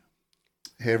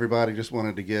Hey, everybody, just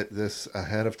wanted to get this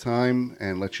ahead of time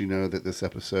and let you know that this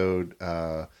episode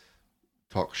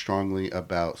talks strongly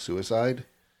about suicide.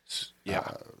 Yeah.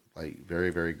 Like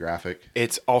very, very graphic.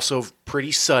 It's also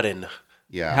pretty sudden.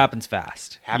 Yeah. It happens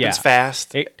fast. Happens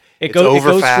fast. It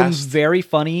over goes fast. from very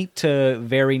funny to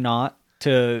very not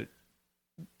to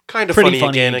Kind of pretty funny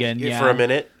funny again again, for a yeah.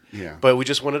 minute. Yeah. But we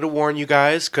just wanted to warn you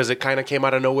guys because it kind of came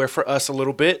out of nowhere for us a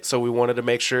little bit. So we wanted to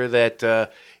make sure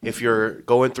that if you're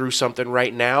going through something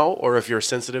right now or if you're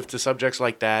sensitive to subjects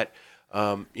like that,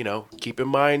 keep in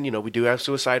mind, we do have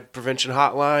suicide prevention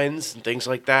hotlines and things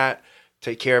like that.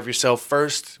 Take care of yourself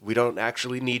first. We don't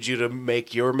actually need you to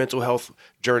make your mental health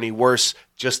journey worse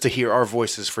just to hear our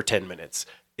voices for 10 minutes.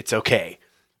 It's okay.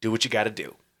 Do what you got to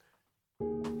do.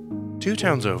 Two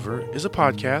Towns Over is a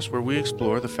podcast where we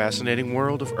explore the fascinating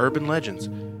world of urban legends,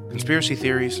 conspiracy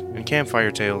theories, and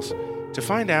campfire tales to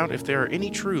find out if there are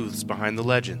any truths behind the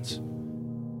legends.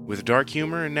 With dark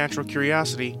humor and natural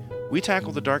curiosity, we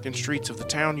tackle the darkened streets of the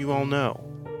town you all know.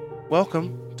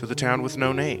 Welcome to the town with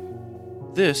no name.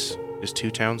 This is Two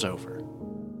Towns Over.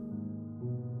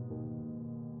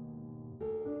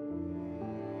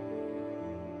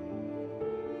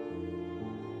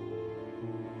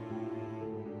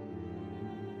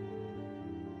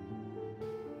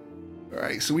 All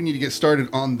right, so we need to get started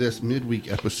on this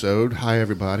midweek episode. Hi,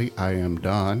 everybody. I am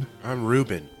Don. I'm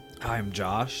Ruben. I'm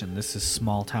Josh, and this is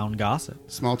Small Town Gossip.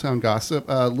 Small Town Gossip.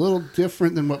 A little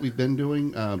different than what we've been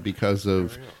doing because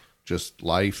of just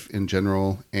life in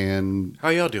general. And How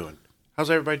y'all doing? How's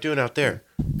everybody doing out there?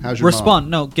 how's your Respond. mom?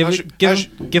 No, give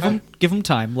him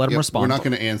time. Let him Yep, respond. We're not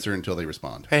going to answer until they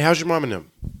respond. Hey, how's your mom and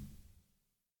them?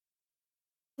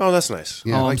 Oh, that's nice.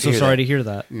 Yeah, Oh, I I'm like so hear sorry that. to hear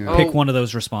that. Yeah. Pick Oh. one of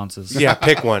those responses. Yeah,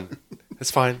 pick one.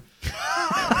 That's fine.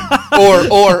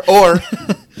 or.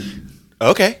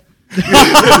 Okay.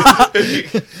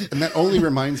 And that only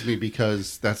reminds me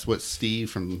because that's what Steve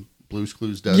from Blue's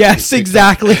Clues does. Yes,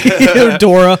 exactly.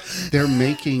 Dora. They're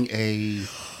making a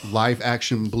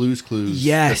live-action Blues Clues.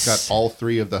 Yes. That's got all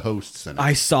three of the hosts in it.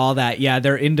 I saw that. Yeah,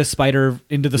 they're into the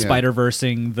Yeah.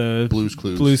 Spider-Versing the Blues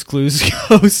Clues. Blues Clues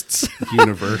hosts.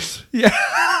 Universe.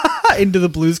 Into the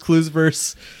Blues Clues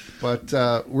verse. But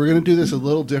we're going to do this a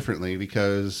little differently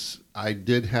because I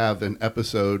did have an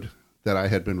episode that I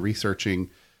had been researching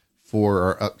for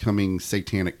our upcoming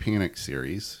Satanic Panic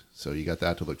series. So you got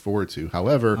that to look forward to.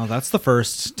 However, Oh, that's the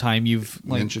first time you've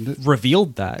Mentioned it?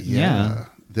 revealed that. Yeah.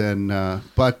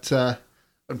 But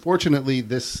unfortunately,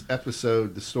 this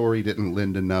episode, the story didn't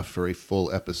lend enough for a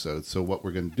full episode. So what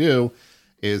we're going to do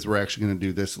is we're actually going to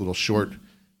do this little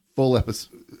full episode,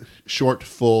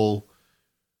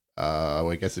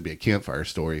 I guess it'd be a campfire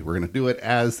story. We're going to do it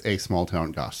as a small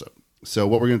town gossip. So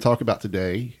what we're going to talk about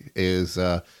today is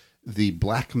the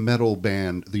black metal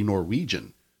band, the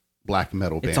Norwegian black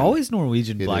metal band. It's always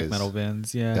Norwegian It black is. metal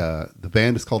bands. Yeah. The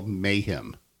band is called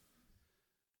Mayhem.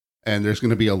 And there's going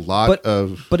to be a lot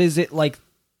of... But is it like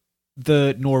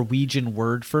the Norwegian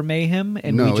word for mayhem?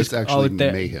 And No, we just, it's actually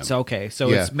mayhem. So, okay. So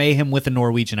Yeah. it's mayhem with a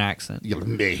Norwegian accent. Yeah,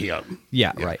 Mayhem.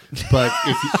 Yeah, Yeah. right. But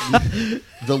if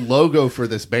the logo for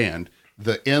this band,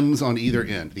 the M's on either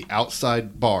end, the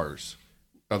outside bars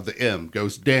of the M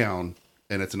goes down,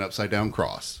 and it's an upside down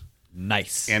cross,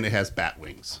 Nice. and it has bat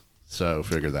wings. So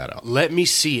figure that out. Let me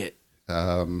see it.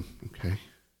 Okay.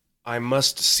 I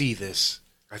must see this.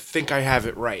 I think I have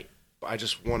it right. But I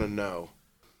just want to know.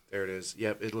 There it is.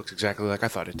 Yep, it looks exactly like I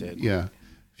thought it did. Yeah.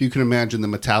 If you can imagine the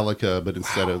Metallica, but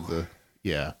instead of the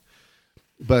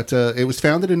But it was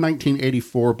founded in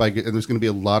 1984 and there's going to be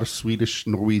a lot of Swedish,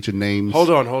 Norwegian names. Hold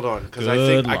on, because I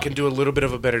think Good I luck. can do a little bit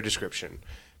of a better description.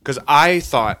 Because I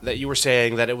thought that you were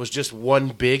saying that it was just one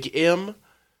big M.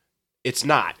 It's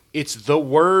not. It's the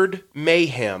word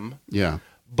mayhem, Yeah.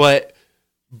 but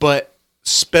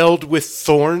spelled with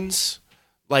thorns,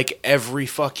 like every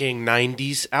fucking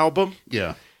 90s album.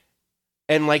 Yeah.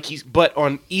 And but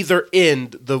on either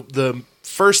end, the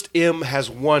first M has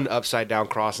one upside down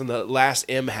cross, and the last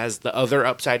M has the other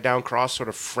upside down cross, sort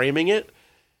of framing it.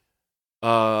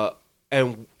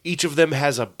 And each of them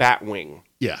has a bat wing.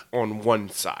 Yeah. On one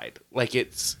side, like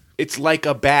it's like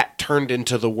a bat turned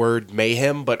into the word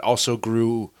mayhem, but also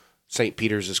grew St.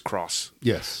 Peter's cross.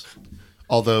 Yes.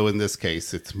 Although in this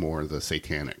case, it's more the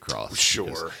satanic cross. Sure.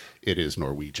 because It is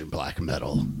Norwegian black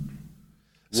metal.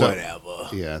 So, Whatever.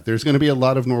 yeah. There's going to be a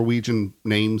lot of Norwegian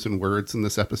names and words in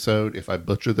this episode. If I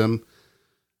butcher them,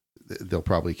 they'll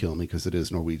probably kill me because it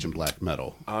is Norwegian black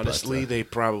metal. Honestly, But, they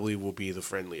probably will be the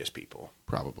friendliest people.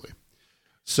 probably.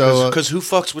 So, Because who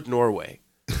fucks with Norway?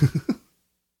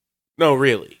 No,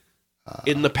 really.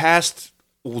 In the past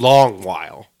long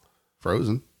while,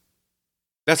 Frozen.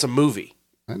 that's a movie.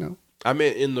 I know. I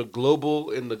mean, in the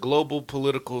global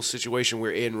political situation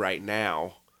we're in right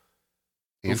now,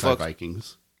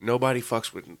 Anti-Vikings. nobody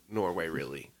fucks with Norway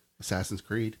really. Assassin's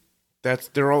Creed. That's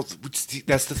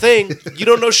the thing. You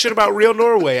don't know shit about real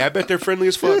Norway. I bet they're friendly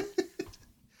as fuck.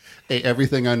 Hey,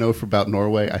 everything I know about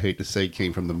Norway, I hate to say,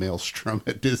 came from the Maelstrom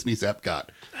at Disney's Epcot.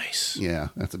 Nice. Yeah,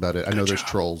 that's about it. I know there's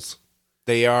trolls.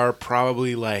 They are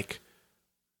probably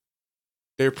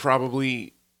they're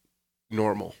probably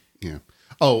normal. Yeah.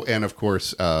 Oh, and of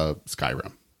course,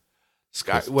 Skyrim.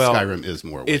 Skyrim is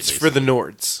Norway. It's basically. for the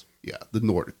Nords. Yeah, the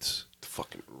Nords. The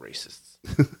fucking racists.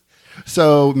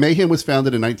 So Mayhem was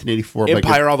founded in 1984.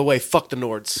 Empire all the way. Fuck the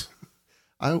Nords.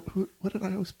 What did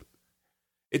I always?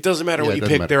 It doesn't matter what it you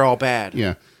doesn't pick. matter. They're all bad.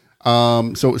 Yeah.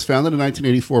 So it was founded in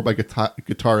 1984 by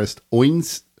guitarist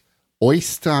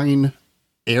Oystein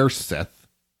Erseth.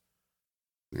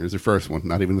 Here's the first one,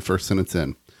 not even the first sentence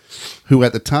in. Who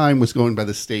at the time was going by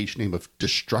the stage name of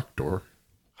Destructor.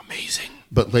 Amazing.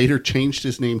 But later changed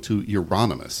his name to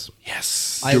Euronymous.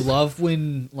 Yes. I love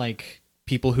when like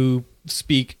people who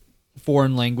speak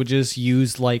foreign languages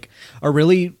use like a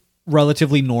really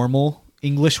relatively normal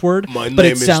English word. My but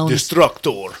name it sounds, is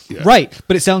Destructor. Yeah. Right,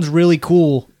 but it sounds really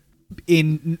cool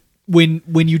in when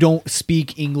you don't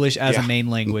speak English as a main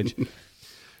language.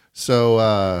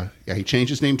 So he changed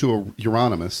his name to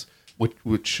Euronymous,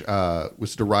 which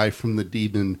was derived from the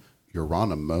demon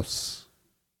Euronymous.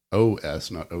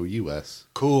 O-S, not O-U-S.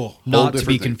 Cool. Not to be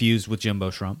different thing. confused with Jimbo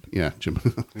Shrimp. Yeah, Jim.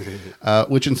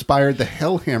 Which inspired the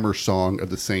Hellhammer song of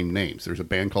the same names. There's a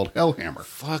band called Hellhammer.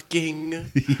 Fucking.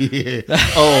 Yeah.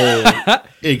 Oh,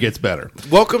 it gets better.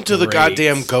 Welcome to the Great.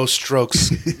 goddamn Ghost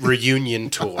Strokes reunion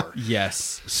tour.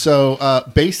 Yes. So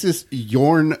bassist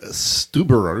Jorn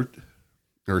Stubberud.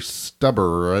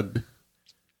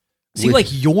 See, like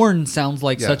Jorn sounds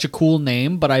like Yeah. such a cool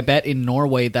name, but I bet in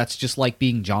Norway that's just like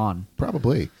being John.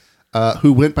 Probably.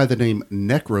 Who went by the name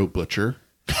Necro Butcher.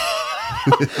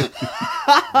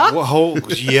 Whoa,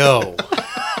 yo.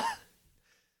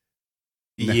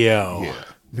 Yo. Yeah,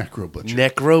 Necro Butcher.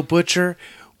 Necro Butcher?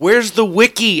 Where's the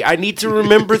wiki? I need to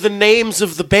remember the names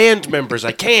of the band members.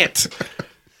 I can't.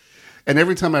 And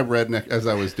every time I read as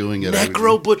I was doing it,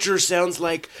 Necro Butcher sounds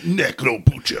like Necro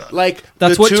Butcher. like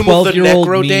That's the what Tomb of the 12-year-old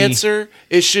Necro me- Dancer.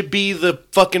 It should be the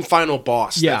fucking final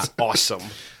boss. Yeah. That's awesome.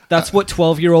 That's what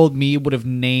 12-year-old me would have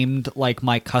named like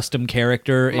my custom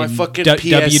character My in fucking WWE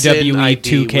PSN ID would have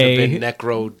 2K. been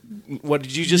Necro. What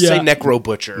did you just say? Yeah. Necro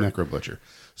Butcher. Necro Butcher.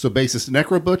 So bassist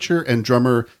Necro Butcher and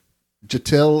drummer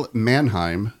Jatil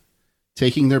Mannheim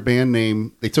taking their band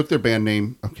name. They took their band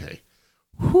name. Okay.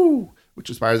 Whew. Which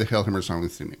inspired the Hellhammer song with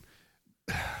the same name.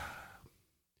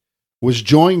 Was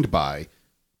joined by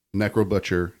Necro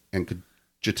Butcher and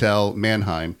Jatel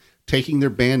Mannheim, taking their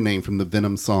band name from the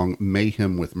Venom song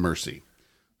Mayhem with Mercy.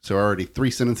 So already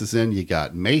 3 sentences in, you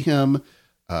got Mayhem,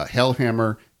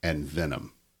 Hellhammer, and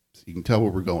Venom. So you can tell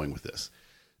where we're going with this.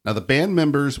 Now, the band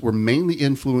members were mainly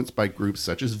influenced by groups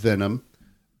such as Venom,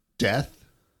 Death,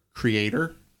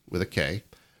 Creator, with a K,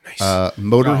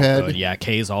 Motorhead. Oh, good. Yeah,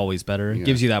 K is always better. It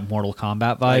gives you that Mortal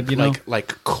Kombat vibe, you know?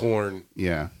 like Korn,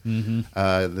 Yeah. Then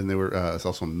there were it's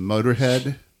also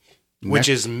Motorhead, which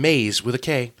is Maze with a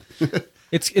K.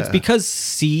 It's because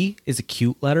C is a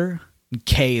cute letter, and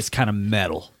K is kind of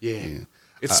metal. Yeah.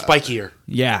 It's spikier.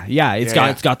 Yeah, it's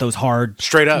Yeah. got those hard.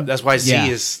 Straight up. That's why Z Yeah.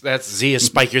 is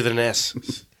spikier than an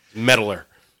S. Metaler.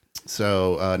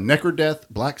 So Necrodeath,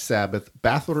 Black Sabbath,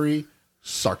 Bathory,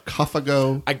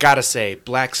 Sarcophago. I gotta say,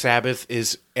 Black Sabbath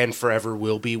is and forever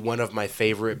will be one of my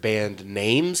favorite band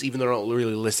names, even though I don't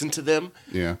really listen to them.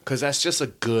 Yeah. Because that's just a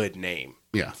good name.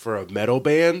 Yeah. For a metal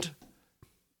band.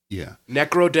 Yeah.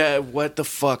 Necrodeath, what the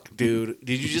fuck, dude?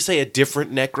 Did you just say a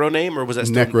different Necro name, or was that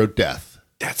still... Necrodeath.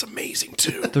 That's amazing,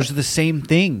 too. Those are the same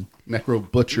thing.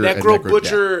 Necro Butcher and Necro Necrodeath.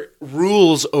 Butcher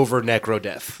rules over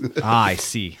Necrodeath. I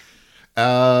see.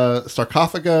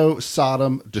 Sarcophago,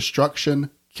 Sodom,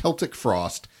 Destruction, Celtic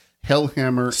Frost,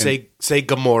 Hellhammer, and Say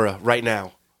Gamora right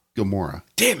now. Gomorrah.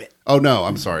 Damn it. Oh, no,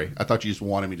 I'm sorry. I thought you just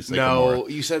wanted me to say No,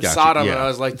 Gomorrah. you said Gotcha, Sodom, yeah. and I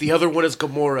was like, the other one is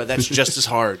Gamora. That's just as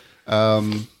hard.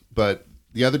 But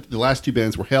the last 2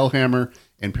 bands were Hellhammer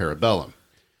and Parabellum.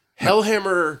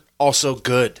 Hellhammer, also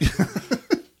good.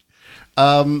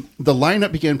 The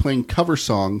lineup began playing cover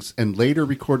songs and later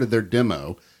recorded their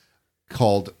demo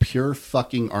called Pure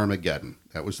Fucking Armageddon.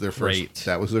 That was their first. Great.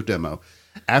 That was their demo.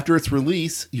 After its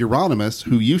release, Euronymous,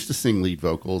 who used to sing lead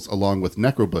vocals along with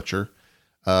Necro Butcher,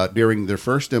 during their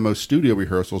first demo studio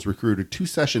rehearsals, recruited 2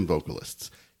 session vocalists,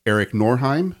 Eric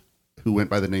Norheim, who went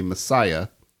by the name Messiah,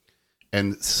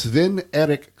 and Sven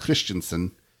Erik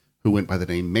Christensen, who went by the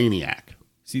name Maniac.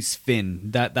 See,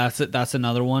 Sven. That's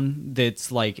another one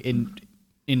that's like in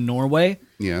in Norway,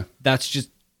 Yeah. that's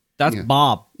Yeah.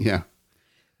 Bob. Yeah.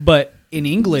 But in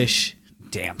English,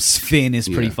 damn, Sven is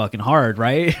pretty Yeah. fucking hard,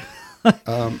 right?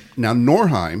 Now,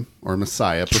 Norheim, or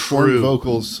Messiah, performed True.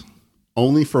 vocals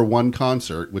only for one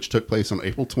concert, which took place on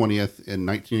April 20th in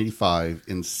 1985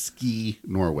 in Ski,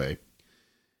 Norway.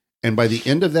 And by the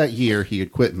end of that year, he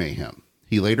had quit Mayhem.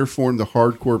 He later formed the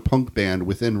hardcore punk band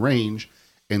Within Range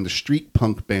and the street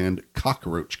punk band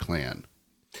Cockroach Clan.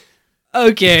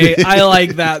 Okay, I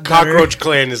like that better. Cockroach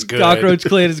Clan is good. Cockroach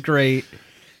Clan is great.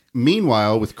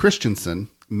 Meanwhile, with Christensen,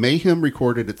 Mayhem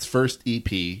recorded its first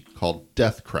EP called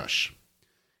Death Crush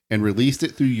and released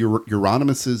it through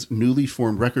Euronymous' newly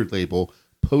formed record label,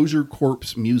 Poser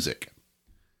Corpse Music.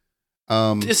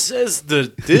 This is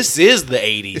the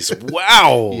 80s.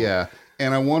 Wow. Yeah,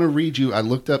 and I want to read you. I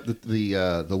looked up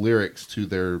the lyrics to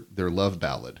their love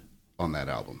ballad on that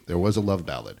album. There was a love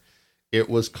ballad. It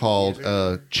was called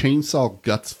Chainsaw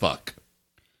Guts Fuck.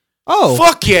 Oh,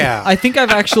 Fuck yeah. I think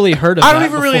I've actually heard of that I don't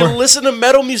even really before. listen to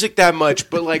metal music that much,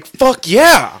 but like, fuck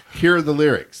yeah. Here are the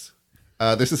lyrics.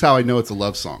 This is how I know it's a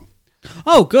love song.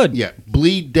 Oh, good. Yeah,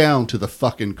 bleed down to the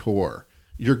fucking core.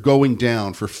 You're going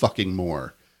down for fucking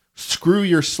more. Screw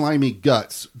your slimy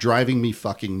guts, driving me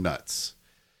fucking nuts.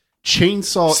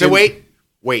 Chainsaw. So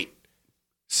wait.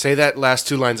 Say that last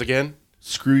two lines again.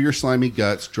 Screw your slimy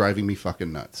guts, driving me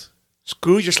fucking nuts.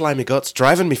 Screw your slimy guts,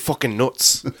 driving me fucking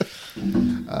nuts.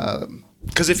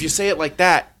 Because if you say it like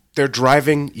that, they're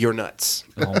driving your nuts.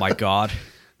 Oh my god.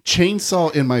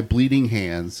 Chainsaw in my bleeding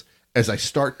hands as I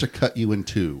start to cut you in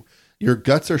two. Your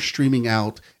guts are streaming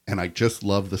out, and I just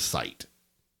love the sight.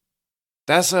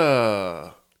 That's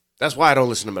why I don't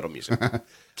listen to metal music.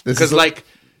 This Because is like,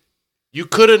 you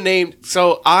could have named.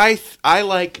 So I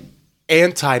like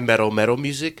anti-metal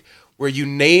music where you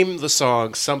name the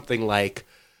song something like,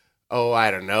 oh, I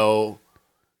don't know,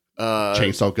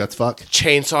 Chainsaw Guts Fuck.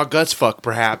 Chainsaw Guts Fuck,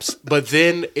 perhaps. But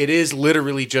then it is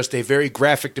literally just a very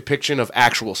graphic depiction of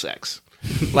actual sex.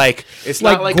 Like, it's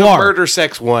not like Gwar. a murder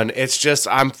sex one. It's just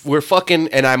we're fucking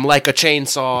and I'm like a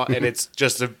chainsaw, and it's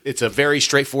just it's a very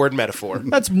straightforward metaphor.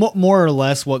 That's more or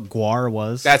less what Gwar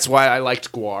was. That's why I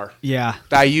liked Gwar. yeah.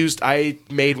 I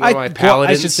made one of my I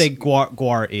paladins. should say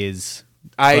Gwar is.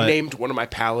 I but- named one of my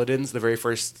paladins, the very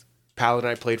first paladin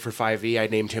I played for 5e. I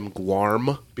named him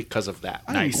Gwarm because of that.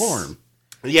 I'm Gorm.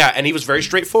 Yeah, and he was very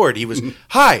straightforward. He was,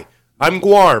 "Hi, I'm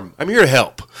Gwarm. I'm here to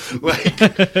help."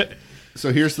 Like,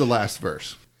 So here's the last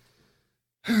verse.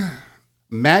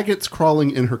 Maggots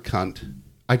crawling in her cunt.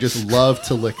 I just love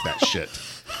to lick that shit.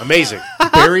 amazing.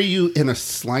 Bury you in a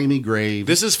slimy grave.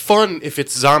 This is fun if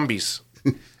it's zombies.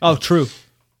 Oh, true.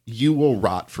 You will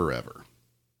rot forever.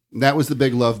 That was the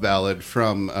big love ballad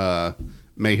from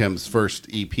Mayhem's first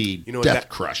EP, You know what Death that,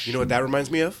 Crush. You know what that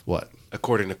reminds me of? What?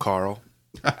 According to Carl.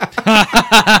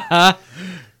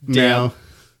 Now,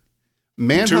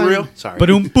 Mannheim, Too real? Sorry.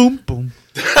 Boom, boom, boom.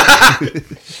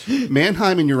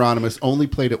 Mannheim and Euronymous only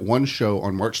played at one show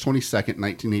on March 22nd,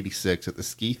 1986 at the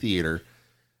Ski Theater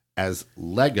as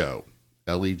Lego,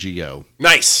 L-E-G-O.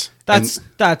 Nice. That's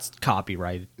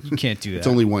copyrighted. You can't do that. It's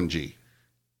only one G.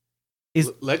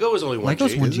 Lego is only one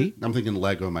Lego's G. one Is G? it? I'm thinking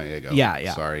Lego my ego.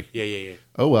 Yeah. Sorry. Yeah.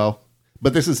 Oh, well.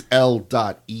 But this is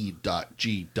L.E.G.O,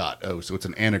 so it's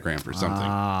an anagram for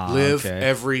something. Live okay.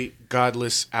 every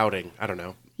godless outing. I don't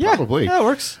know. Yeah, Probably. Yeah, it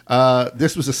works.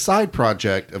 This was a side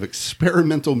project of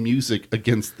experimental music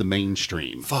against the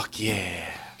mainstream. Fuck yeah.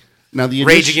 Now, the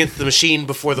Rage Against the Machine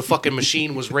before the fucking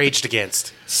machine was raged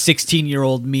against.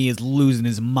 16-year-old me is losing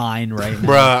his mind right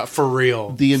now. Bruh, for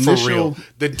real. The For initial- real.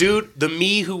 The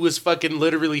me who was fucking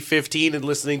literally 15 and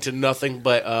listening to nothing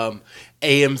but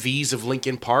AMVs of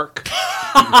Linkin Park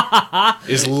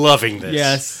is loving this.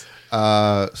 Yes.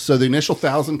 So the initial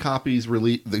 1,000 copy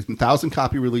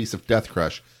release of Death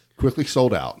Crush quickly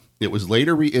sold out. It was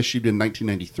later reissued in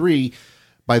 1993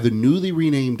 by the newly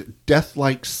renamed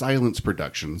Deathlike Silence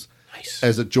Productions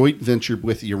as a joint venture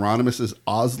with Euronymous'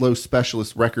 Oslo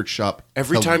specialist record shop.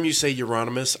 Every time you say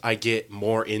Euronymous, I get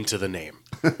more into the name.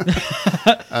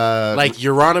 Like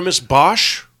Euronymous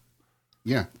Bosch?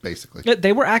 Yeah, basically.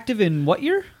 They were active in what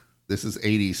year? This is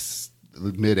 80s,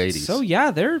 mid 80s. So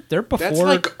yeah, they're before. That's,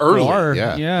 like, early. Gwar.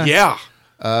 Yeah.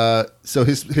 Yeah. So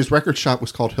his record shop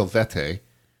was called Helvete,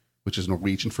 which is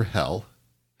Norwegian for hell.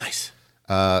 Nice.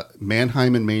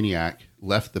 Mannheim and Maniac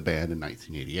left the band in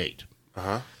 1988.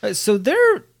 So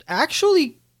they're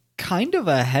actually kind of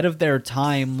ahead of their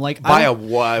time. Like By I a don't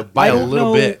little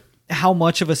know bit. how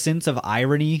much of a sense of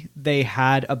irony they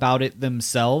had about it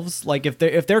themselves. Like if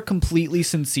they're completely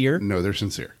sincere. No, they're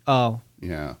sincere. Oh,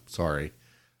 Yeah, sorry.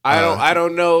 I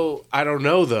don't know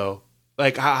though.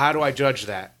 Like how do I judge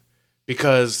that?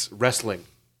 Because wrestling.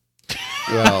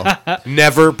 Well,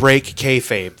 Never break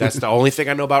kayfabe. That's the only thing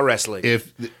I know about wrestling. let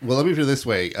me put it this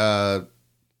way.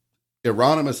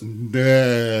 Hieronymus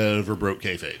never broke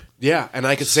kayfabe. Yeah, and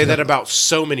I could say that about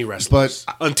so many wrestlers.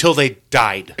 But until they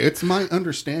died. It's my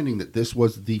understanding that this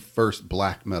was the first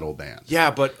black metal band.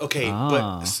 Yeah, but okay,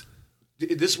 but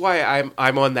this is why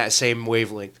I'm on that same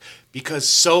wavelength, because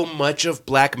so much of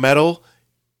black metal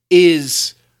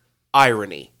is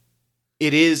irony.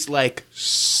 It is like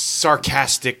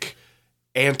sarcastic,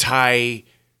 anti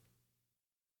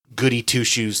goody two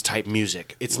shoes type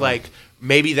music. It's like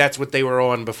maybe that's what they were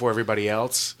on before everybody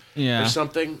else, or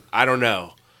something. I don't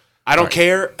know. I don't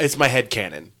care. It's my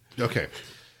headcanon. Okay.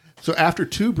 So after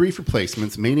 2 brief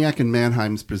replacements, Maniac and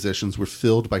Mannheim's positions were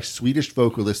filled by Swedish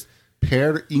vocalist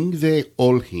Per Yngve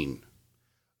Olhin,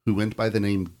 who went by the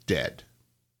name Dead.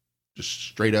 Just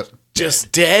straight up dead.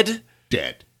 Just dead?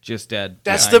 Dead. Just dead.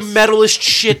 That's the metalest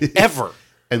shit ever.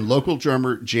 And local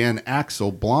drummer Jan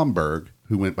Axel Blomberg,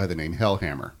 who went by the name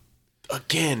Hellhammer.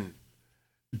 Again.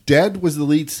 Dead was the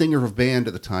lead singer of a band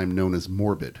at the time known as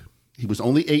Morbid. He was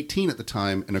only 18 at the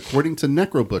time, and according to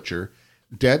Necro Butcher,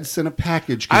 Dead sent a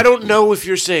package. I don't know if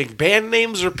you're saying band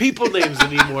names or people names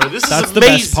anymore. This is amazing. The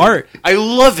best part. I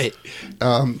love it.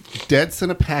 Dead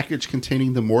sent a package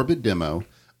containing the Morbid demo,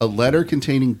 a letter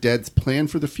containing Dead's plan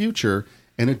for the future,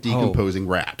 and a decomposing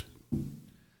rat.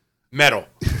 Metal.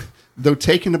 Though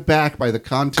taken aback by the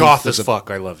contents Goth of as the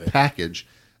fuck. I love it. package,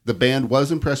 the band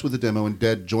was impressed with the demo, and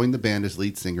Dead joined the band as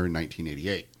lead singer in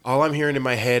 1988. All I'm hearing in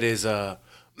my head is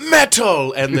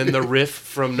metal, and then the riff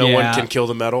from No One Can Kill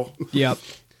the Metal. Yep.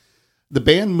 The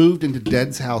band moved into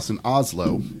Dead's house in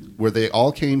Oslo, where they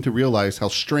all came to realize how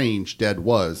strange Dead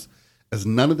was, as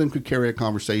none of them could carry a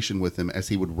conversation with him, as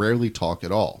he would rarely talk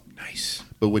at all. Nice.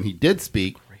 But when he did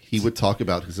speak, he would talk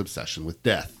about his obsession with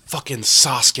death. Fucking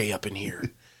Sasuke up in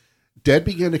here. Dead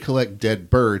began to collect dead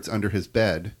birds under his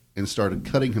bed and started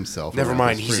cutting himself. Never around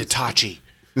mind, his he's fruits. Itachi.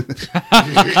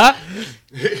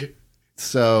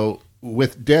 So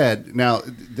with Dead, now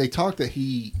they talk that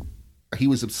he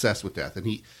was obsessed with death,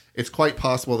 and it's quite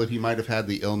possible that he might have had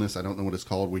the illness, I don't know what it's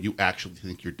called, where you actually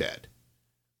think you're dead.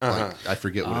 Like, I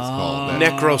forget what it's called.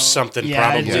 Necro something,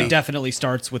 probably. It definitely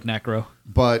starts with necro.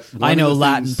 But I know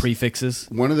Latin prefixes.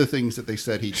 One of the things that they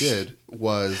said he did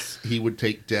was he would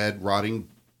take dead, rotting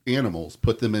animals,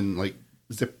 put them in like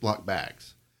Ziploc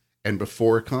bags, and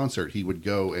before a concert, he would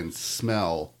go and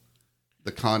smell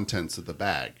the contents of the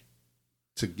bag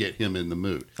to get him in the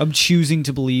mood. I'm choosing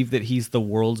to believe that he's the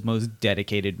world's most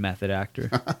dedicated method actor.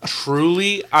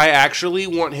 Truly, I actually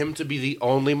want him to be the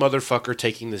only motherfucker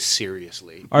taking this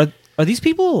seriously. Are these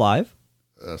people alive?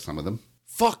 Some of them.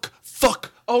 Fuck.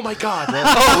 Oh my god.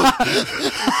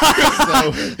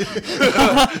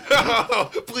 Oh,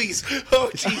 please.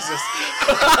 Oh, Jesus.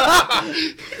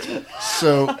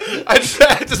 So I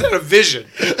just had a vision.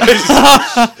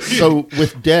 So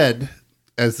with Dead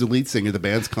as the lead singer, the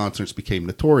band's concerts became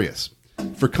notorious.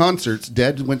 For concerts,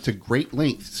 Dead went to great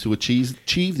lengths to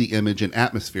achieve the image and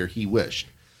atmosphere he wished.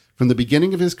 From the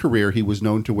beginning of his career, he was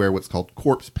known to wear what's called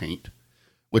corpse paint,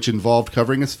 which involved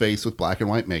covering his face with black and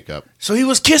white makeup. So he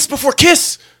was Kiss before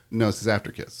Kiss? No, this is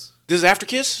after Kiss. This is after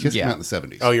Kiss? Kiss came out in the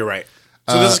 70s. Oh, you're right.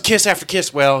 So this is Kiss after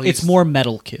Kiss. Well, It's more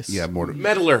metal Kiss. Yeah, more.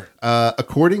 Metaler.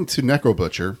 According to Necro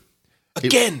Butcher,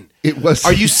 Again. it was.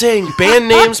 Are you saying band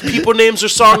names, people names, or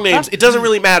song names? It doesn't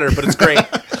really matter, but it's great.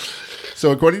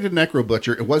 So according to Necro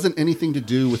Butcher, it wasn't anything to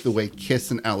do with the way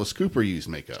Kiss and Alice Cooper used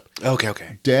makeup.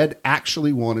 Okay. Dead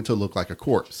actually wanted to look like a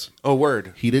corpse. Oh,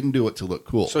 word. He didn't do it to look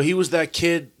cool. So he was that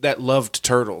kid that loved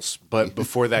turtles, but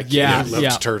before that kid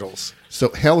loved turtles. So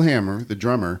Hellhammer, the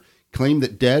drummer, claimed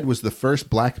that Dead was the first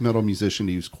black metal musician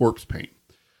to use corpse paint.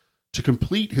 To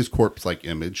complete his corpse-like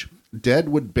image, Dead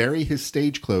would bury his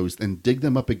stage clothes and dig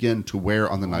them up again to wear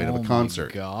on the night of a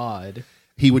concert. Oh, my God.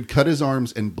 He would cut his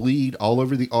arms and bleed all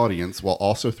over the audience while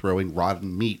also throwing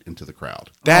rotten meat into the crowd.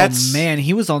 Oh, man,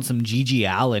 he was on some G.G.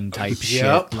 Allen type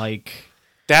shit.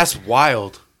 That's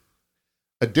wild.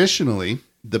 Additionally,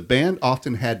 the band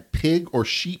often had pig or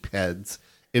sheep heads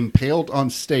impaled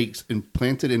on stakes and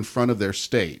planted in front of their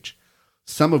stage,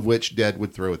 some of which Dead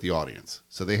would throw at the audience.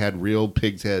 So they had real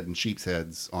pig's head and sheep's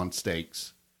heads on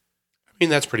stakes. I mean,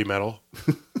 that's pretty metal.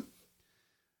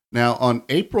 Now, on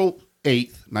April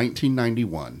 8th,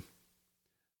 1991...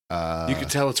 you can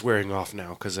tell it's wearing off now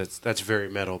because that's very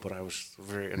metal, but I was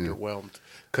very underwhelmed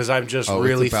because I'm just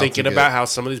really thinking about how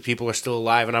some of these people are still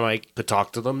alive and I might could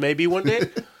talk to them maybe one day.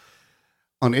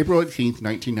 On April 18th,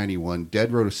 1991,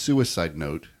 Dead wrote a suicide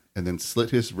note and then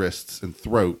slit his wrists and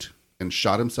throat and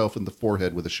shot himself in the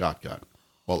forehead with a shotgun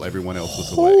while everyone else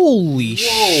was away. Holy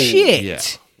shit. Yeah.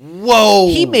 Whoa.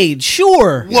 He made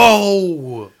sure.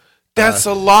 Whoa. That's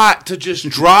a lot to just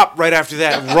drop right after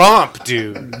that romp,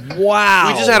 dude. Wow.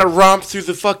 We just had a romp through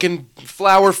the fucking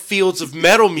flower fields of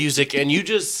metal music, and you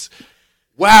just,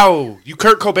 wow, you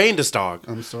Kurt Cobained us, dog.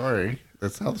 I'm sorry.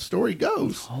 That's how the story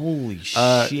goes. Holy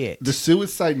shit. The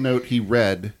suicide note he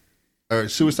wrote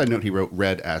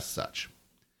read as such.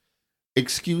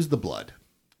 Excuse the blood,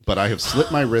 but I have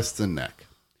slit my wrists and neck.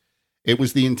 It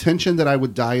was the intention that I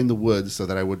would die in the woods so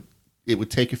that it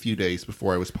would take a few days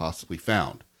before I was possibly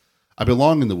found. I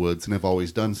belong in the woods and have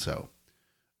always done so.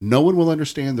 No one will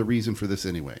understand the reason for this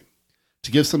anyway.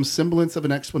 To give some semblance of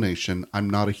an explanation, I'm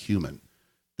not a human.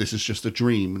 This is just a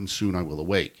dream, and soon I will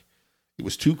awake. It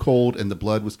was too cold, and the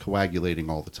blood was coagulating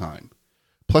all the time.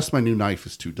 Plus, my new knife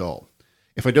is too dull.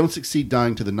 If I don't succeed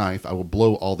dying to the knife, I will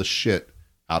blow all the shit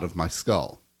out of my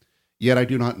skull. Yet I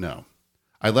do not know.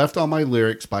 I left all my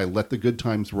lyrics by Let the Good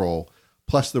Times Roll,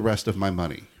 plus the rest of my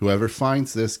money. Whoever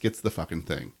finds this gets the fucking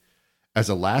thing. As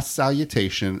a last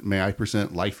salutation, may I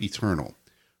present life eternal.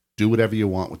 Do whatever you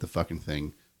want with the fucking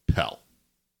thing. Pell.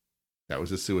 That was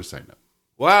his suicide note.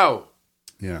 Wow.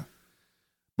 Yeah.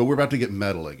 But we're about to get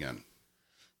metal again.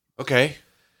 Okay.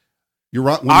 You're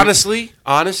right. Honestly,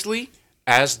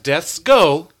 as deaths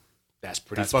go, that's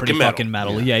pretty fucking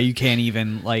metal. Yeah, you can't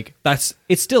even it's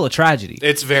still a tragedy.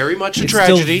 It's very much a It's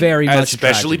tragedy. still very much a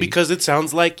especially tragedy. because it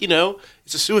sounds like,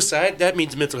 it's a suicide. That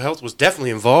means mental health was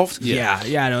definitely involved. Yeah,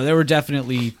 no, there were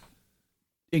definitely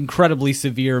incredibly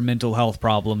severe mental health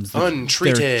problems.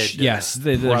 Untreated. There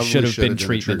should have been a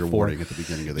treatment trigger for. warning at the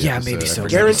beginning of the Yeah, episode. maybe so.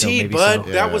 Guaranteed, maybe bud.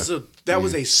 so. That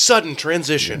was a sudden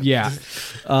transition. Yeah.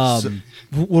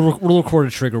 We'll record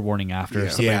a trigger warning after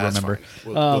if somebody that's remember.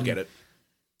 fine. We'll get it.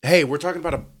 Hey, we're talking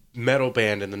about a metal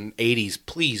band in the 80s.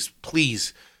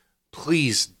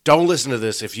 Please don't listen to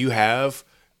this if you have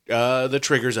the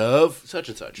triggers of such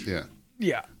and such. Yeah.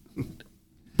 Yeah.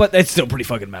 But it's still pretty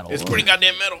fucking metal. It's pretty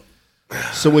goddamn metal.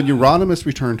 So when Euronymous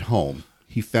returned home,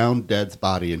 he found Dead's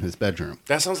body in his bedroom.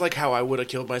 That sounds like how I would have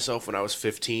killed myself when I was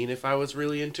 15 if I was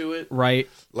really into it. Right.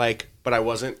 But I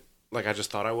wasn't. I just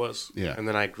thought I was. Yeah. And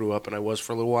then I grew up and I was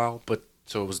for a little while,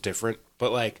 so it was different.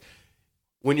 But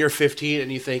when you're 15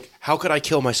 and you think, how could I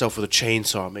kill myself with a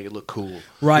chainsaw and make it look cool?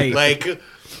 Right.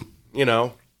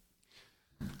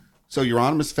 So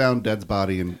Euronymous found Dead's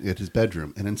body at his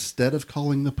bedroom, and instead of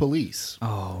calling the police,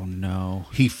 Oh, no.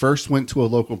 he first went to a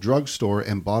local drugstore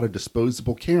and bought a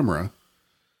disposable camera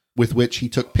with which he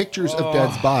took pictures of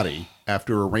Dead's body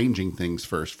after arranging things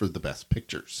first for the best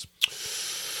pictures.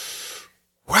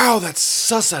 Wow, that's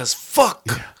sus as fuck.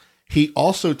 He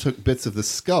also took bits of the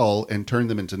skull and turned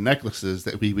them into necklaces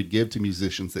that he would give to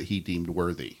musicians that he deemed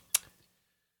worthy.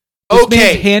 This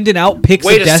man's handing out pics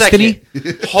Wait of a destiny.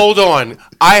 second. Hold on.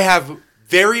 I have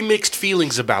very mixed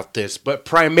feelings about this, but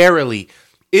primarily,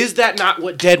 is that not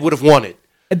what Dead would have wanted?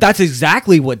 That's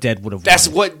exactly what Dead would have That's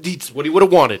wanted. what he would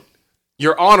have wanted.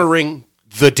 You're honoring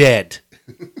the dead.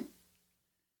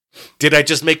 Did I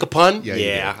just make a pun? Yeah, you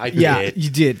did. I did. Yeah, you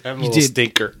did. I'm a You little did.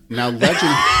 stinker. Now,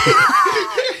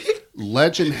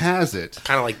 legend has it.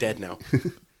 Kind of like Dead now.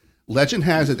 Legend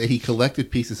has it that he collected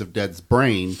pieces of Dead's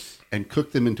brain and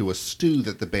cooked them into a stew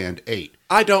that the band ate.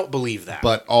 I don't believe that.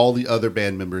 But all the other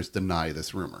band members deny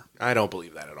this rumor. I don't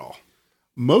believe that at all.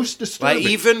 Most disturbing.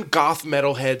 Even goth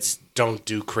metalheads don't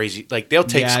do crazy. They'll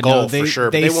take skull for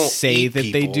sure, but they won't say eat that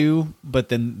people. they do, but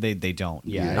then they don't.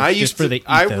 Yeah, I it's used just for to. the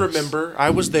I ethos. remember. I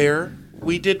was there.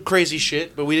 We did crazy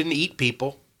shit, but we didn't eat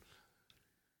people.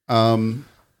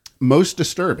 Most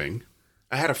disturbing.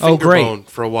 I had a finger bone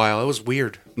for a while. It was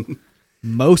weird.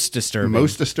 Most disturbing.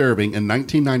 Most disturbing. In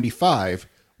 1995,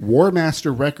 War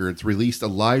Master Records released a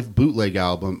live bootleg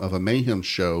album of a Mayhem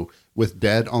show with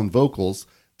Dead on vocals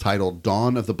titled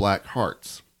Dawn of the Black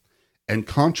Hearts, and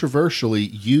controversially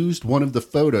used one of the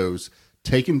photos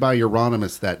taken by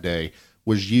Euronymous that day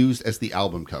was used as the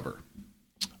album cover.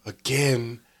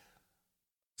 Again,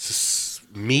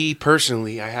 me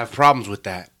personally, I have problems with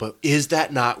that. But is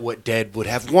that not what Dead would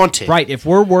have wanted? Right. If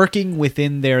we're working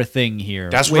within their thing here,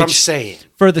 That's what I'm saying.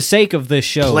 For the sake of this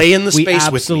show, Play in the we space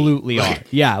with me. absolutely are.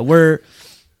 Yeah,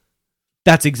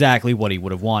 that's exactly what he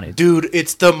would have wanted. Dude,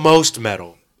 it's the most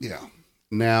metal. Yeah.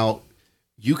 Now,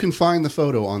 you can find the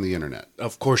photo on the internet.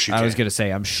 Of course you can. I was going to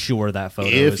say, I'm sure that photo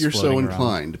If is you're so floating around.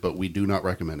 inclined, but we do not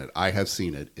recommend it. I have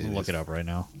seen it. Look it up right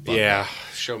now. Yeah,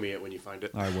 show me it when you find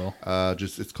it. I will.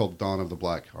 It's called Dawn of the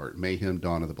Black Heart. Mayhem,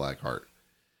 Dawn of the Black Heart.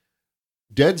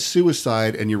 Dead's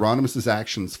suicide and Euronymous'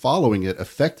 actions following it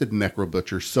affected Necro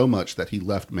Butcher so much that he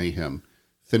left Mayhem,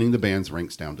 thinning the band's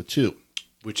ranks down to 2.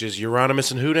 Which is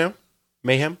Euronymous and who now?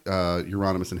 Mayhem?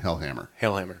 Euronymous and Hellhammer.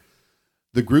 Hellhammer.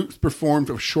 The groups performed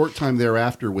a short time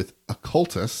thereafter with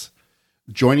Occultus,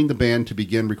 joining the band to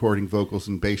begin recording vocals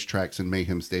and bass tracks in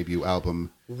Mayhem's debut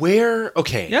album.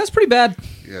 Okay. Yeah, it's pretty bad.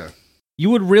 Yeah. You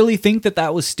would really think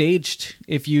that was staged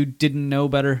if you didn't know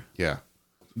better. Yeah.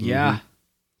 Yeah.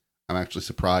 I'm actually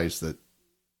surprised that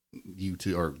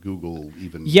YouTube or Google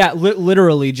even. Yeah,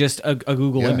 literally just a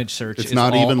Google image search. It's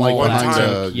not even like behind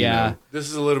a. Yeah. You know, This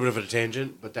is a little bit of a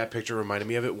tangent, but that picture reminded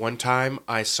me of it. One time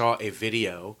I saw a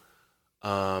video.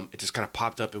 It just kind of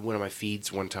popped up in one of my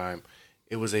feeds one time.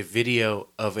 It was a video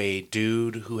of a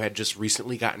dude who had just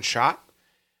recently gotten shot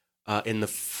in the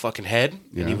fucking head,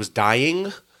 and he was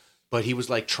dying, but he was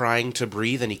like trying to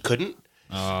breathe and he couldn't.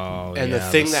 Oh, and the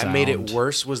thing that made it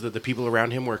worse was that the people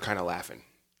around him were kind of laughing.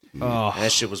 Oh. And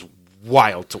that shit was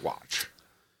wild to watch.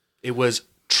 It was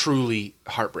truly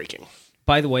heartbreaking.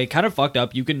 By the way, kind of fucked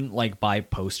up. You can like buy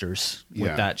posters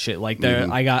with that shit. Like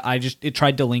it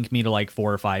tried to link me to like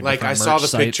 4 or 5. Like I saw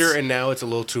the picture and now it's a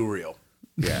little too real.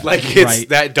 Yeah. Like it's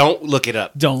that. Don't look it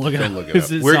up. Don't look it up.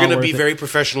 We're gonna be very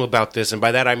professional about this, and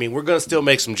by that I mean we're gonna still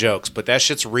make some jokes, but that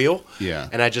shit's real. Yeah.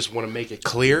 And I just want to make it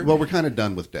clear. Well, we're kind of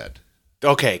done with Dead.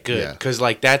 Okay, good, because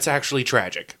like that's actually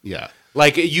tragic. Yeah.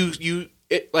 Like it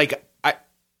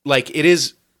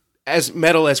is as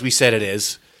metal as we said it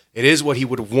is. It is what he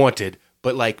would have wanted,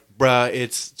 but like, bruh,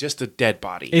 it's just a dead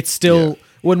body. It's still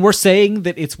when we're saying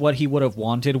that it's what he would have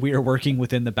wanted, we are working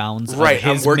within the bounds of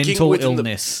his mental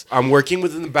illness. I'm working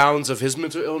within the bounds of his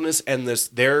mental illness and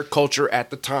their culture at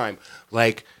the time.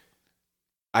 Like,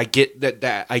 I get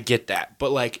that,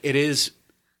 but like, it is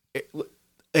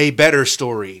a better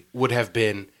story would have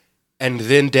been, and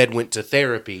then Dead went to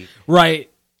therapy,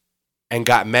 right, and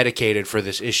got medicated for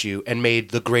this issue and made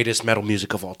the greatest metal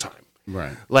music of all time.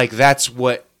 Right. Like that's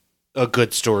what a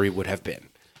good story would have been.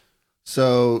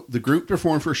 So the group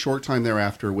performed for a short time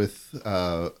thereafter with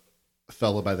a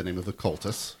fellow by the name of the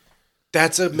Cultists.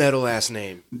 That's a metal ass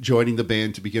name. Joining the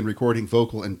band to begin recording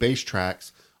vocal and bass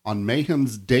tracks on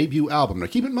Mayhem's debut album. Now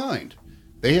keep in mind,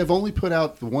 they have only put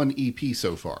out the one EP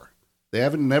so far. They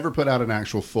haven't never put out an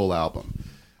actual full album.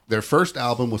 Their first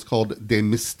album was called De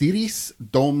Mysteris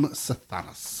Dom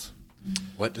Satanas.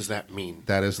 What does that mean?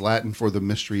 That is Latin for the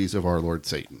mysteries of our Lord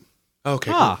Satan.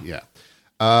 Okay. Yeah.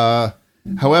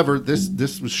 However,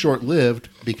 this was short-lived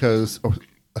because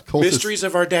occultists... Mysteries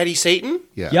of our daddy Satan?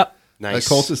 Yeah. Yep. Nice.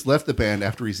 Occultists left the band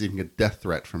after receiving a death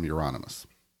threat from Euronymous.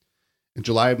 In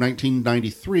July of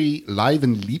 1993, live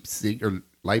in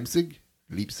Leipzig,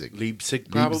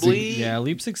 probably. Yeah,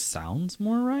 Leipzig sounds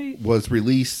more right. Was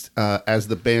released as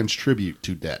the band's tribute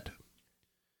to Dead.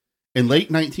 In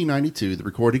late 1992, the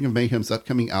recording of Mayhem's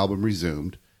upcoming album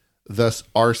resumed. Thus,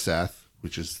 Arseth,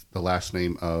 which is the last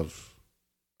name of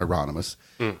Euronymous,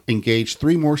 engaged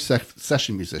 3 more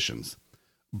session musicians.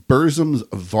 Burzum's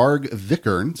Varg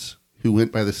Vikernes, who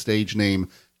went by the stage name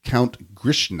Count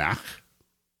Grishnach.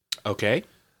 Okay.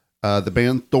 The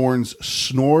band Thorn's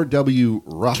Snore W.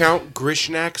 Ruff. Count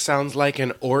Grishnach sounds like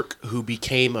an orc who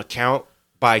became a count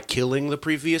by killing the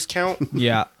previous count.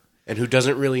 Yeah. And who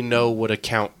doesn't really know what a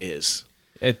count is.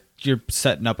 You're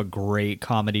setting up a great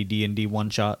comedy D&D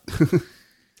one-shot.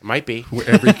 Might be. Where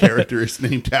every character is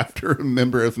named after a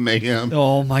member of Mayhem.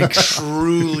 Oh my god.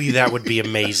 Truly, that would be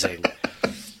amazing.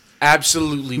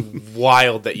 Absolutely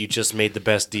wild that you just made the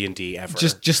best D&D ever.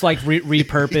 Just like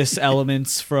repurpose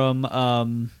elements from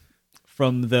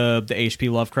the H.P.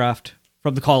 Lovecraft,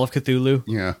 from the Call of Cthulhu.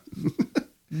 Yeah.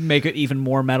 Make it even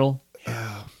more metal.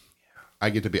 I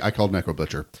called Necro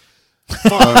Butcher.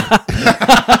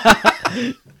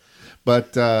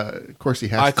 But of course he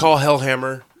has. I call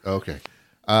Hellhammer. Okay.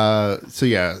 So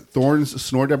yeah, Thorn's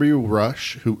Snore W.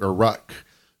 Ruck,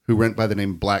 who went by the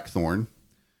name Blackthorn.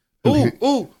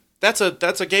 Ooh, that's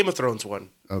a Game of Thrones one.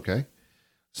 Okay.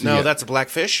 So, that's a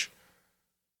Blackfish.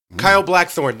 Kyle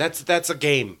Blackthorn. That's a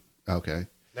game. Okay.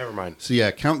 Never mind. So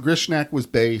yeah, Count Grishnach was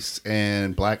bass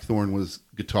and Blackthorn was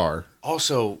guitar.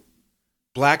 Also,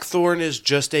 Blackthorn is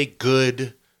just a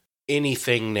good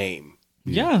anything name.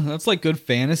 Yeah, that's like good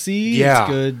fantasy. Yeah.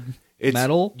 It's good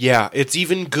metal. Yeah, it's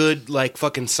even good like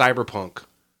fucking cyberpunk.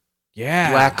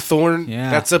 Yeah. Blackthorn. Yeah.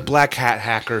 That's a black hat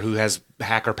hacker who has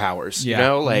hacker powers. Yeah. You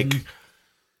know, like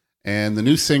And the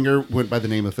new singer went by the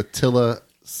name of Attila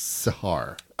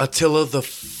Sahar. Attila the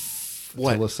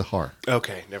what? Attila Sahar.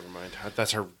 Okay, never mind.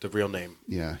 That's the real name.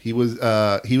 Yeah, he was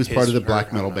part of the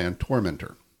black metal band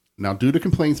Tormentor. Now, due to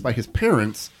complaints by his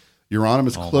parents,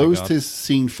 Euronymous closed his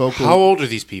scene focal. How old are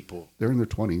these people? They're in their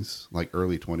 20s, like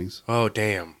early 20s. Oh,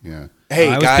 damn. Yeah. Hey,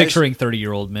 I was guys, picturing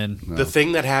 30-year-old men. the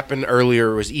thing that happened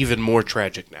earlier was even more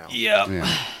tragic now.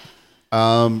 Yeah.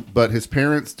 But his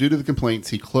parents, due to the complaints,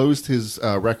 he closed his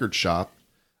record shop,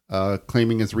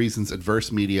 claiming as reasons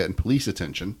adverse media and police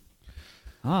attention.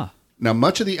 Ah. Now,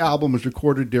 much of the album was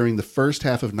recorded during the first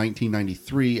half of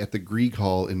 1993 at the Grieg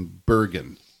Hall in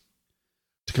Bergen.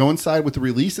 To coincide with the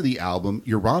release of the album,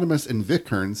 Euronymous and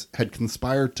Vikernes had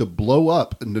conspired to blow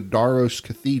up Nidaros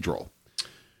Cathedral,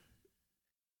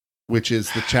 which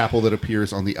is the chapel that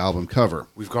appears on the album cover.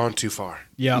 We've gone too far.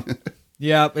 Yep.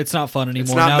 Yep, it's not fun anymore.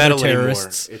 It's not now metal they're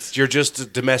terrorists. anymore. You're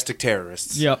just domestic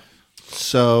terrorists. Yep.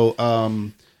 So,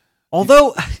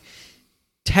 although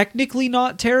technically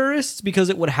not terrorists because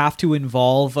it would have to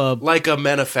involve a like a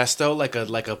manifesto, like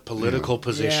a political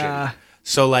position. Yeah.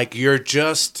 So like you're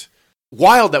just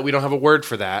wild that we don't have a word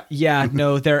for that. Yeah,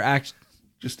 no, they're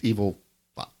just evil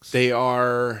fucks. They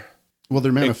are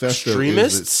their manifesto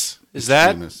extremists. Is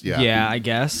that? extremists, yeah. yeah, I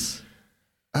guess.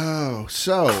 Oh,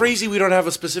 so Crazy we don't have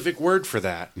a specific word for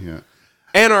that. Yeah.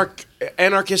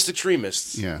 Anarchist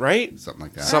extremists. Yeah. Right? Something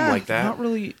like that. Something like that. Not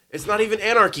really. It's not even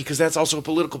anarchy because that's also a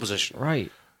political position.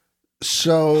 Right.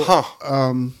 So,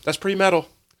 That's pretty metal.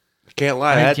 Can't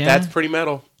lie. That's pretty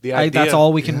metal. The idea. That's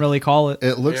all we can really call it.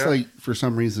 it looks like for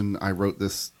some reason I wrote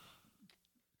this.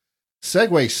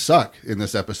 Segways suck in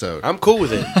this episode. I'm cool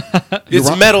with it.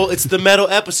 It's metal. It's the metal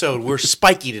episode. We're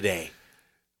spiky today.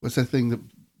 What's that thing that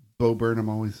Bo Burnham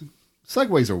always...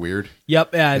 Segways are weird.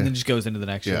 Yep, and then just goes into the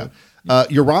next show.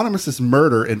 Euronymous'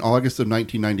 murder in August of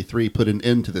 1993 put an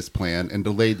end to this plan and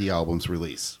delayed the album's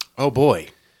release. Oh, boy.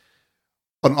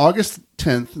 On August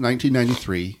 10th,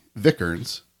 1993,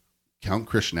 Vikernes, Count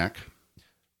Krishnak,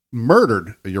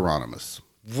 murdered Euronymous.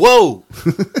 Whoa.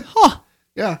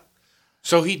 Yeah.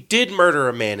 So he did murder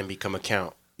a man and become a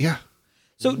count. Yeah.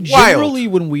 So generally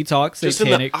when we talk Just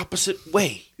satanic... in the opposite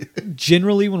way.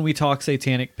 Generally when we talk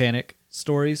satanic panic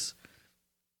stories,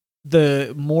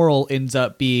 the moral ends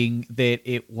up being that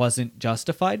it wasn't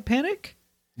justified panic.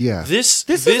 Yeah. This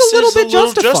is a little bit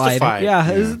justified.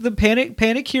 Yeah, Yeah. the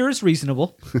panic here is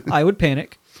reasonable. I would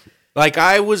panic. Like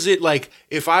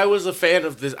if I was a fan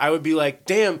of this, I would be like,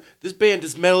 damn, this band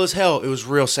is metal as hell. It was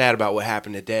real sad about what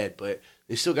happened to Dead, but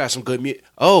they still got some good music.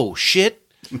 Oh, shit.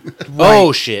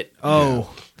 Oh, shit. Oh,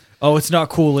 it's not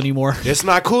cool anymore. It's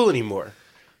not cool anymore.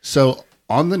 So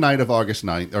on the night of August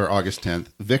 9th or August 10th,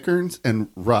 Vikernes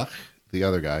and Ruch, the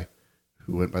other guy,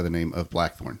 who went by the name of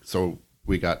Blackthorn. So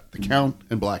we got the Count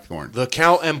and Blackthorn. The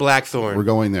Count and Blackthorn. We're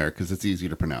going there because it's easy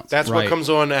to pronounce. That's what comes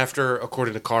on after,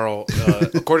 according to Carl.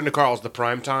 According to Carl, it's the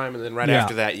prime time, and then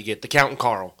after that, you get the Count and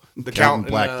Carl. The Count and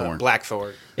Blackthorn.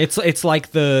 Blackthorn. It's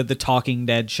like the Talking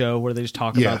Dead show where they just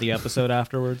talk about the episode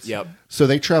afterwards. Yep. So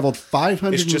they traveled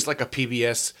 500... It's just like a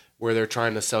PBS where they're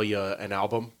trying to sell you an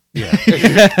album. Yeah.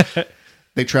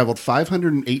 They traveled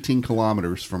 518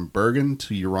 kilometers from Bergen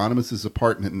to Euronymous'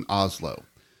 apartment in Oslo.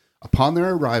 Upon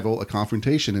their arrival, a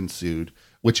confrontation ensued,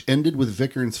 which ended with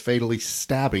Vikernes fatally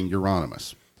stabbing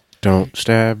Euronymous. Don't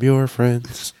stab your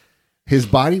friends. His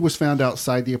body was found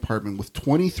outside the apartment with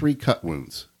 23 cut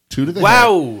wounds. 2 to the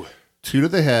head, 2 to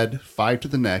the head, 5 to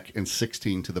the neck, and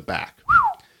 16 to the back.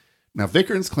 Now,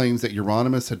 Vikernes claims that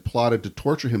Euronymous had plotted to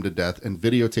torture him to death and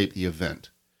videotape the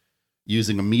event,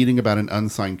 using a meeting about an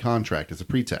unsigned contract as a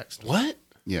pretext. What?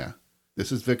 Yeah.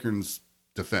 This is Vikernes'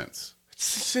 defense.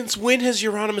 Since when has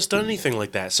Euronymous done anything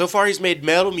like that? So far, he's made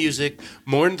metal music,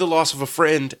 mourned the loss of a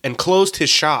friend, and closed his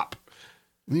shop.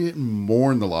 He didn't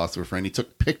mourn the loss of a friend. He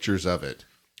took pictures of it.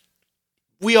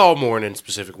 We all mourn in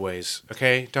specific ways,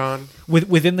 okay, Don?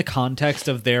 Within the context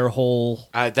of their whole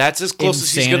that's as close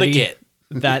as he's going to get.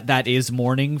 That is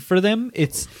mourning for them.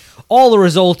 It's all a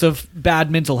result of bad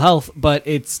mental health, but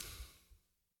it's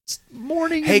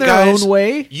mourning in their own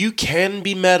way. You can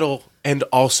be metal and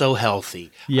also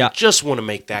healthy. Yeah. I just want to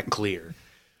make that clear.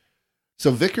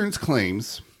 So Vikernes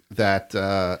claims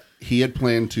that he had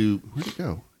planned to... Where'd it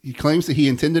go? He claims that he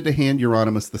intended to hand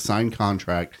Euronymous the signed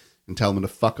contract and tell him to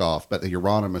fuck off, but that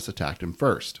Euronymous attacked him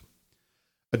first.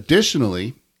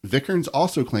 Additionally, Vikernes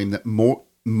also claimed that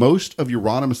most of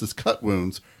Euronymous' cut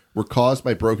wounds were caused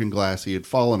by broken glass he had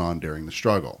fallen on during the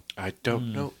struggle. I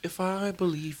don't know if I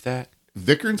believe that.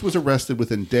 Vikernes was arrested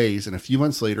within days, and a few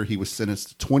months later, he was sentenced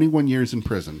to 21 years in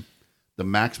prison, the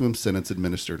maximum sentence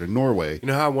administered in Norway. You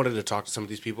know how I wanted to talk to some of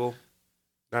these people?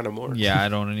 Not no more. Yeah, I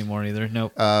don't anymore either.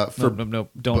 Nope. Nope.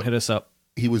 Don't hit us up.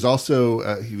 He was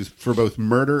also he was for both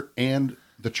murder and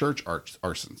the church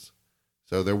arsons.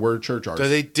 So there were church arsons. So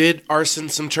they did arson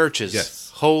some churches.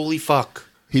 Yes. Holy fuck.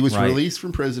 He was released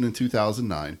from prison in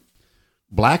 2009.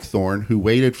 Blackthorn, who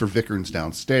waited for Vikernes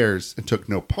downstairs and took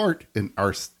no part in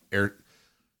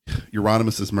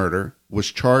Euronymous' murder,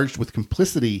 was charged with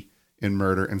complicity in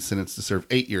murder and sentenced to serve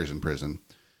 8 years in prison.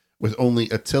 With only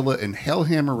Attila and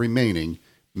Hellhammer remaining,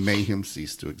 mayhem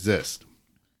ceased to exist.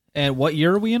 And what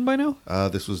year are we in by now?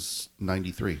 This was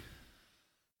 93.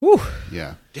 Whew.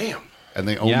 Yeah. Damn. And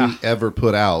they only ever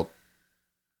put out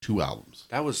 2 albums.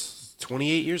 That was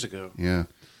 28 years ago. Yeah.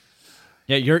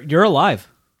 Yeah, you're alive.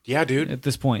 Yeah, dude. At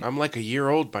this point. I'm like a year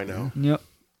old by now. Yep.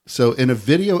 So in a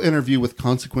video interview with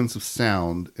Consequence of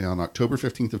Sound on October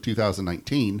 15th of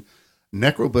 2019,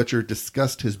 Necro Butcher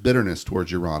discussed his bitterness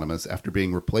towards Euronymous after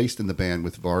being replaced in the band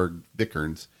with Varg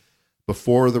Vikernes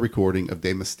before the recording of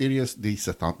De Mysteriis de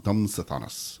Dom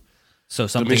Satanas. So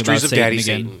something The Mysteries about of Satan Daddy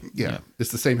again. Satan. Yeah,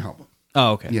 it's the same album.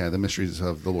 Oh, okay. Yeah, The Mysteries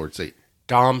of the Lord Satan.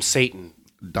 Dom Satan.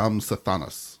 Dom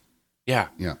Satanas. Yeah.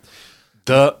 Yeah.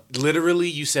 Literally,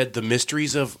 you said the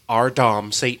mysteries of our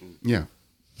Dom Satan. Yeah.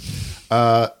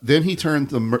 Then he turned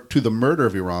to the murder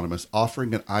of Euronymous,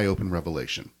 offering an eye-open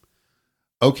revelation.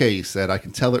 Okay, he said, I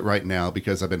can tell it right now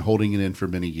because I've been holding it in for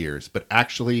many years, but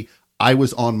actually, I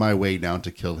was on my way down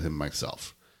to kill him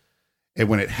myself. And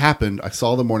when it happened, I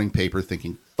saw the morning paper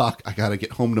thinking, fuck, I gotta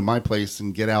get home to my place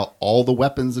and get out all the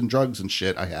weapons and drugs and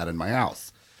shit I had in my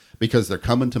house. Because they're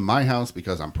coming to my house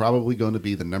because I'm probably going to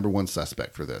be the number one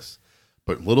suspect for this.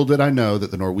 But little did I know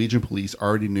that the Norwegian police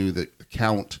already knew that the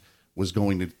Count was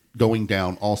going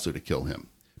down also to kill him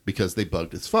because they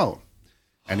bugged his phone.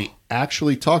 And he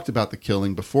actually talked about the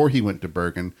killing before he went to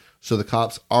Bergen, so the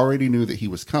cops already knew that he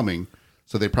was coming.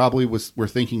 So they probably were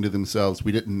thinking to themselves,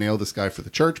 we didn't nail this guy for the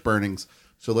church burnings,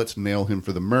 so let's nail him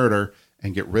for the murder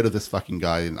and get rid of this fucking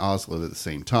guy in Oslo at the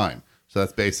same time. So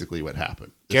that's basically what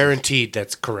happened. Guaranteed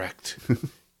that's correct.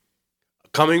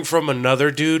 Coming from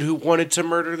another dude who wanted to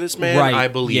murder this man, Right. I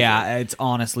believe Yeah, it. it's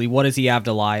honestly, what does he have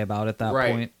to lie about at that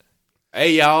Right. point?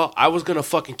 Hey, y'all, I was going to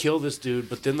fucking kill this dude,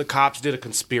 but then the cops did a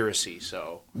conspiracy,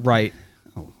 so... Right.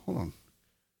 Oh, hold on.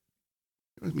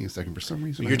 Give me a second. For some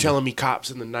reason, You're telling me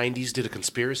cops in the 90s did a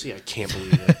conspiracy? I can't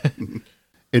believe it.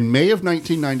 In May of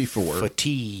 1994,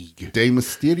 Fatigue. De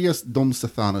Mysteriis Dom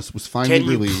Satanas was finally Can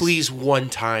you released. please one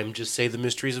time just say the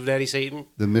mysteries of Daddy Satan?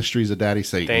 The Mysteries of Daddy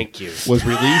Satan. Thank you. Was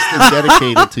released and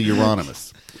dedicated to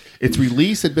Euronymous. Its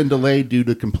release had been delayed due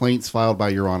to complaints filed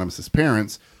by Euronymous'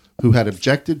 parents, who had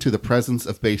objected to the presence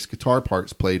of bass guitar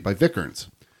parts played by Vikernes.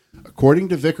 According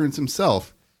to Vikernes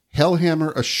himself,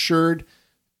 Hellhammer assured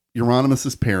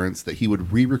Euronymous' parents that he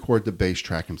would re-record the bass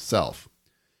track himself.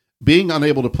 Being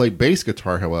unable to play bass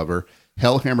guitar, however,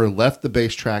 Hellhammer left the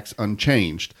bass tracks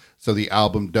unchanged, so the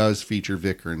album does feature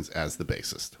Vikernes as the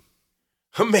bassist.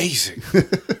 Amazing.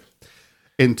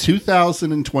 In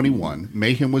 2021,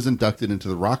 Mayhem was inducted into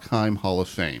the Rockheim Hall of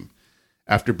Fame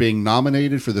after being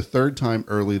nominated for the 3rd time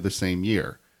early the same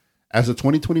year. As of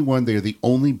 2021, they are the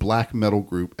only black metal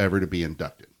group ever to be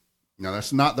inducted. Now,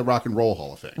 that's not the Rock and Roll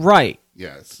Hall of Fame. Right.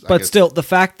 Yes. But still, the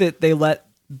fact that they let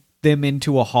them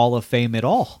into a Hall of Fame at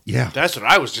all. Yeah. That's what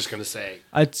I was just going to say.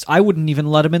 I wouldn't even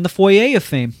let them in the foyer of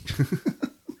fame.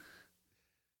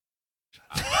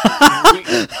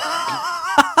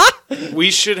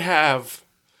 We should have...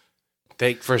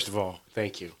 First of all,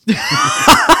 thank you.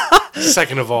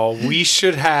 Second of all, we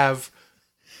should have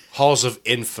halls of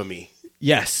infamy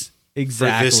Yes,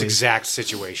 exactly. for this exact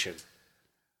situation.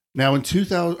 Now, in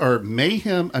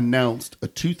Mayhem announced a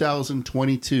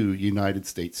 2022 United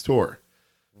States tour.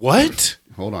 What?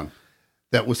 Hold on.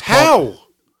 That was How?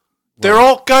 They're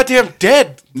all goddamn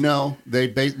dead. No,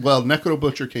 Necro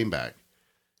Butcher came back,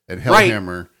 and Right.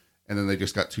 Hellhammer, and then they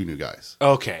just got 2 new guys.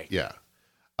 Okay. Yeah.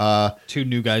 2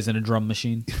 new guys in a drum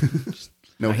machine.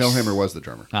 No, Hellhammer was the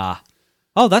drummer. Ah.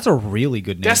 Oh, that's a really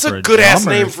good name That's for a good-ass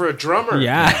drummer. name for a drummer.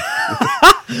 Yeah.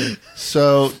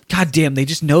 So, God damn, they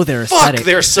just know their Fuck, aesthetic.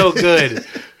 they're so good.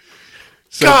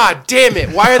 God damn it.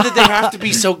 Why did they have to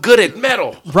be so good at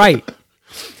metal? Right.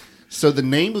 so the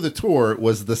name of the tour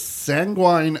was the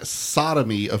Sanguine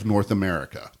Sodomy of North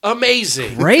America.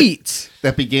 Amazing. Great.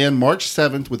 That began March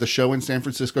 7th with a show in San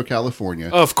Francisco, California,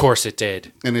 Of course it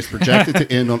did. and is projected to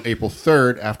end on April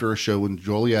 3rd after a show in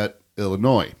Joliet,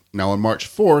 Illinois. Now, on March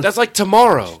 4th... That's like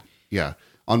tomorrow. Yeah.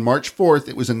 On March 4th,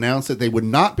 it was announced that they would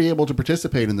not be able to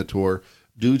participate in the tour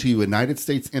due to United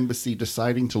States Embassy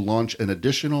deciding to launch an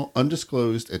additional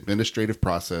undisclosed administrative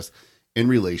process in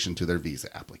relation to their visa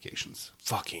applications.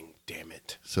 Fucking damn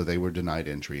it. So they were denied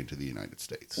entry into the United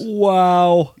States.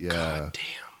 Wow. Yeah. God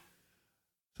damn.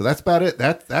 So that's about it.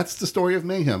 That's the story of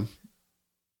Mayhem.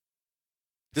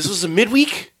 This was a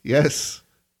midweek? Yes.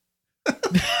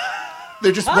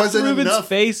 There just wasn't Ruben's enough.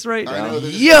 face right I now. know,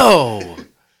 there's- Yo.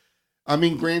 I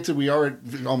mean, granted, we are at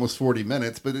almost 40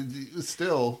 minutes, but it was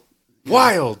still...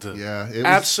 Wild. Yeah. It was,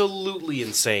 Absolutely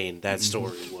insane that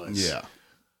story was. Yeah.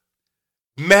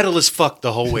 Metal as fuck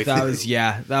the whole way through. That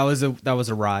was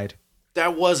a ride.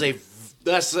 That was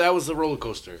a roller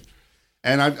coaster.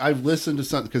 And I've listened to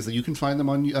some, because you can find them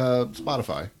on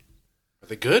Spotify. Are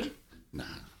they good? Nah.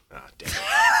 Ah,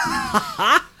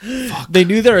 damn. They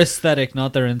knew their aesthetic,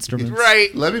 not their instruments.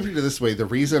 Right. Let me put it this way. The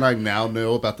reason I now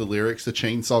know about the lyrics to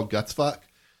Chainsaw Guts Fuck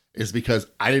is because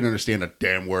I didn't understand a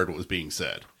damn word what was being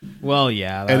said. Well,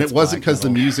 yeah. And it that's wasn't black because the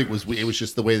metal. music was, it was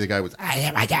just the way the guy was.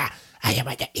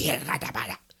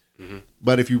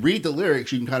 But if you read the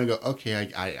lyrics, you can kind of go,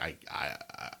 okay,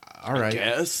 all right.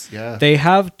 Yes. Yeah. They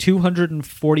have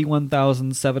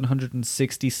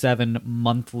 241,767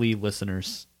 monthly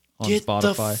listeners on Get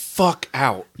Spotify. the fuck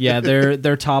out. Yeah,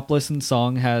 their top listened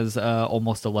song has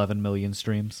almost 11 million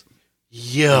streams.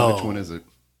 Yo. Which one is it?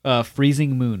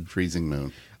 Freezing Moon. Freezing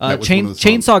Moon. That was one of the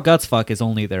songs. Chainsaw Guts Fuck is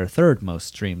only their third most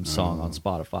streamed song on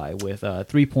Spotify with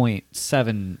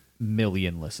 3.7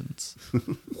 million listens,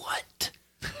 What?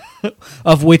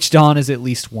 of which Dawn is at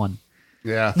least one.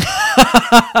 Yeah.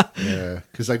 Yeah.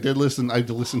 Because I did listen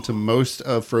to most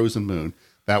of Frozen Moon.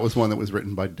 That was one that was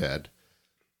written by Dead.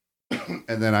 And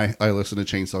then I listened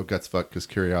to Chainsaw Guts Fuck because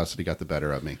curiosity got the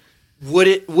better of me. Would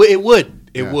it? It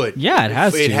would. It Yeah. would. Yeah, it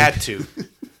has It to. had to.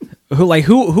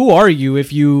 Who are you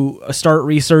if you start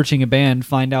researching a band,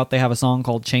 find out they have a song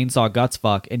called Chainsaw Guts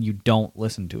Fuck, and you don't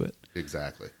listen to it?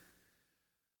 Exactly.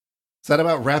 So that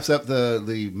about wraps up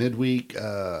the midweek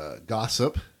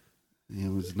gossip. It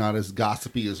was not as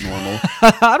gossipy as normal.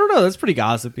 I don't know. That's pretty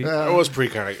gossipy. It was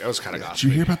pretty kind of. It was kind of Did gossipy.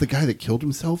 you hear about the guy that killed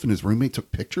himself and his roommate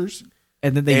took pictures?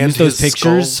 And then they And used those his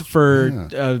pictures skull.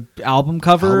 for album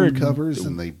cover. Album and covers,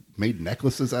 and they made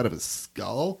necklaces out of his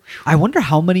skull. I wonder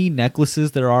how many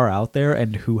necklaces there are out there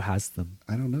and who has them.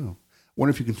 I don't know. Wonder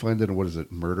if you can find it on, what is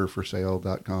it,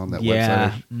 murderforsale.com, that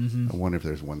Yeah. website. I wonder if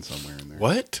there's one somewhere in there.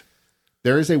 What?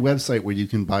 There is a website where you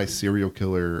can buy serial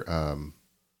killer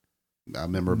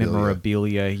memorabilia.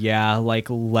 Memorabilia, yeah, like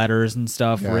letters and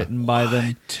stuff Yeah. written by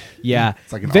them. Yeah,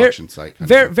 It's like an auction site. Kind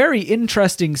Very, of. very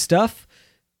interesting stuff.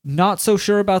 Not so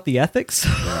sure about the ethics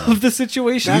of the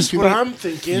situation. That's You what can- I'm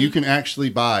thinking. You can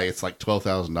actually buy, it's like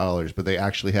 $12,000, but they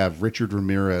actually have Richard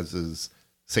Ramirez's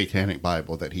satanic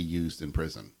Bible that he used in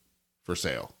prison for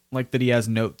sale. Like that he has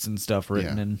notes and stuff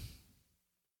written Yeah. in.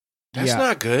 That's Yeah.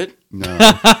 not good. No.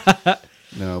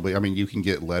 No, but I mean, you can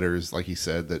get letters, like he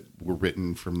said, that were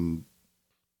written from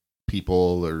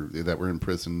people or that were in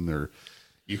prison, or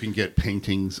you can get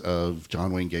paintings of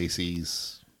John Wayne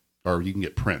Gacy's, or you can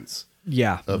get prints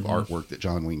Yeah, of artwork that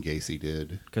John Wayne Gacy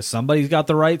did. because somebody's got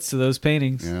the rights to those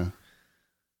paintings. Yeah.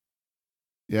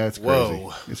 Yeah, it's crazy.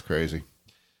 Whoa. It's crazy.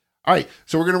 All right,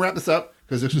 so we're going to wrap this up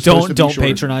because this is supposed to Don't be shorter.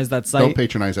 patronize that site. Don't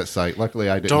patronize that site. Luckily,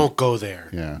 I didn't. Don't go there.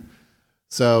 Yeah.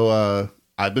 So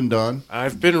I've been done.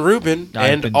 I've been Ruben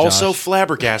I've and been also Josh.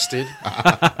 flabbergasted.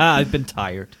 I've been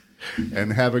tired.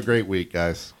 And have a great week,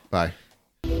 guys. Bye.